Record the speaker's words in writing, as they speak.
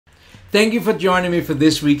Thank you for joining me for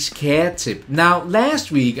this week's CAD tip. Now,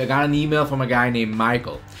 last week I got an email from a guy named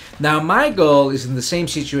Michael. Now, Michael is in the same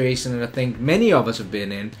situation that I think many of us have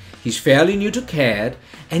been in. He's fairly new to CAD,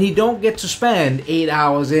 and he don't get to spend 8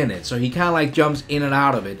 hours in it. So he kind of like jumps in and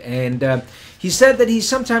out of it. And he said that he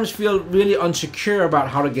sometimes feels really unsecure about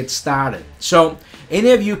how to get started. So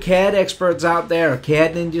any of you CAD experts out there, or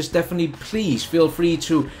CAD ninjas, definitely please feel free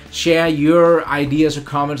to share your ideas or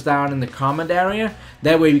comments down in the comment area.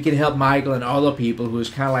 That way we can help Michael and other people who is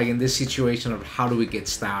kind of like in this situation of how do we get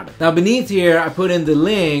started. Now beneath here I put in the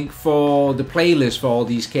link for the playlist for all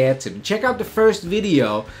these CAD tips. Check out the first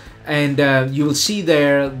video and you will see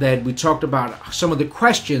there that we talked about some of the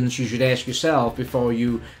questions you should ask yourself before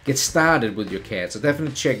you get started with your CAD. So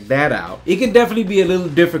definitely check that out. It can definitely be a little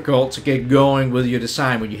difficult to get going with your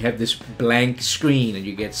design when you have this blank screen and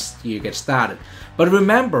you get started. But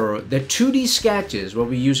remember that 2D sketches, what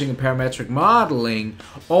we're using in parametric modeling,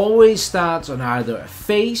 always starts on either a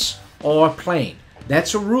face or a plane.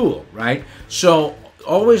 That's a rule, right? So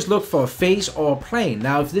always look for a face or a plane.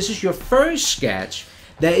 Now if this is your first sketch,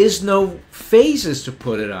 there is no faces to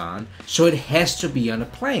put it on, so it has to be on a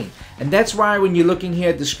plane. And that's why when you're looking here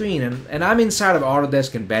at the screen, and I'm inside of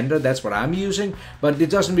Autodesk Inventor, that's what I'm using, but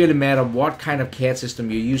it doesn't really matter what kind of CAD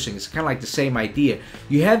system you're using. It's kind of like the same idea.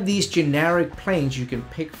 You have these generic planes you can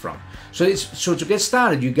pick from. So to get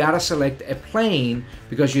started, you gotta select a plane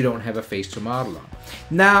because you don't have a face to model on.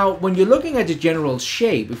 Now, when you're looking at the general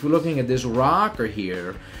shape, if we're looking at this rocker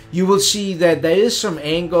here, you will see that there is some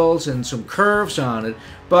angles and some curves on it.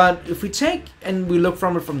 But if we take and we look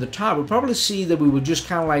from it from the top, we'll probably see that we will just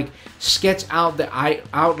kind of like sketch out the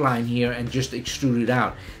outline here and just extrude it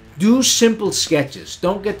out. Do simple sketches.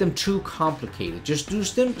 Don't get them too complicated. Just do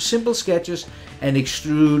simple sketches and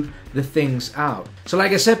extrude the things out. So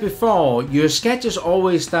like I said before, your sketches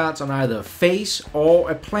always starts on either a face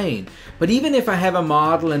or a plane. But even if I have a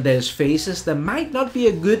model and there's faces, there might not be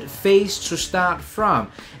a good face to start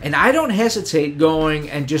from. And I don't hesitate going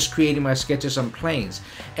and just creating my sketches on planes.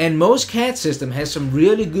 And most CAD system has some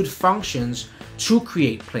really good functions to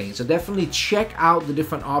create planes. So definitely check out the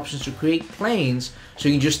different options to create planes so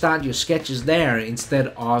you can just start your sketches there instead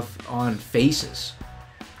of on faces.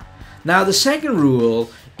 Now the second rule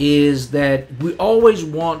is that we always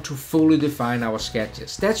want to fully define our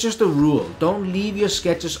sketches. That's just a rule. Don't leave your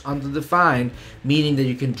sketches underdefined, meaning that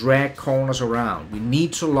you can drag corners around. We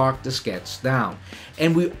need to lock the sketch down.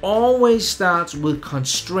 And we always start with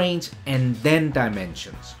constraints and then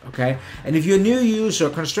dimensions, okay? And if you're a new user,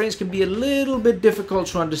 constraints can be a little bit difficult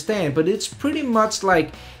to understand, but it's pretty much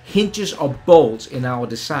like hinges or bolts in our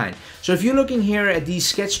design. So if you're looking here at these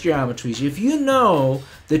sketch geometries, if you know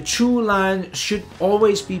the two lines should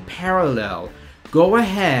always be parallel, go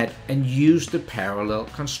ahead and use the parallel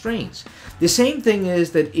constraints. The same thing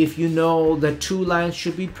is that if you know that two lines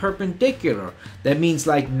should be perpendicular, that means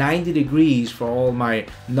like 90 degrees for all my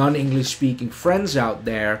non-English speaking friends out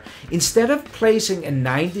there, instead of placing a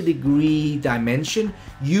 90-degree dimension,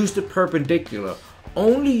 use the perpendicular.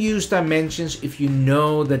 Only use dimensions if you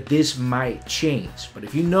know that this might change. But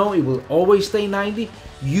if you know it will always stay 90,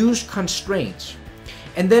 use constraints.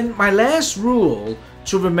 And then my last rule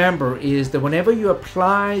to remember is that whenever you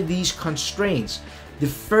apply these constraints, the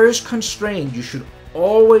first constraint you should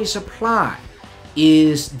always apply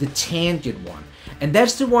is the tangent one. And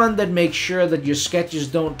that's the one that makes sure that your sketches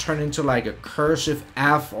don't turn into like a cursive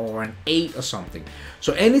F or an 8 or something.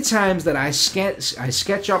 So anytime that I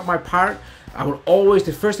sketch up my part,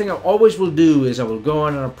 the first thing I always will do is I will go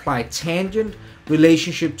on and apply tangent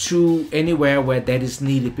relationship to anywhere where that is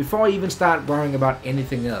needed before I even start worrying about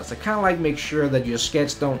anything else. I kind of like make sure that your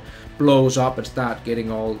sketch don't blows up and start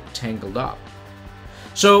getting all tangled up.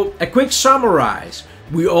 So a quick summarize.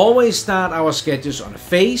 We always start our sketches on a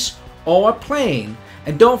face or a plane,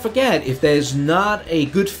 and don't forget, if there's not a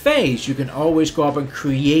good face, you can always go up and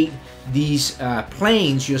create these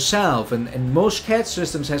planes yourself, and most CAD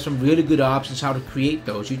systems have some really good options how to create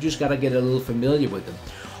those. You just got to get a little familiar with them.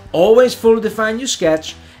 Always fully define your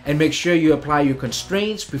sketch and make sure you apply your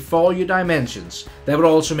constraints before your dimensions. That will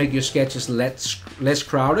also make your sketches less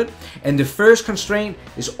crowded. And the first constraint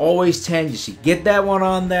is always tangency. Get that one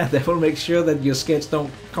on there. That will make sure that your sketch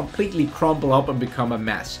don't completely crumple up and become a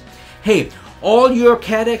mess. Hey, all your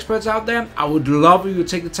CAD experts out there, I would love for you to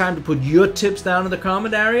take the time to put your tips down in the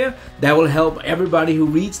comment area. That will help everybody who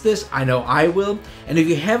reads this. I know I will. And if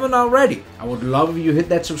you haven't already, I would love if you hit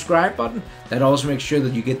that subscribe button. That also makes sure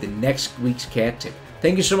that you get the next week's CAD tip.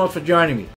 Thank you so much for joining me.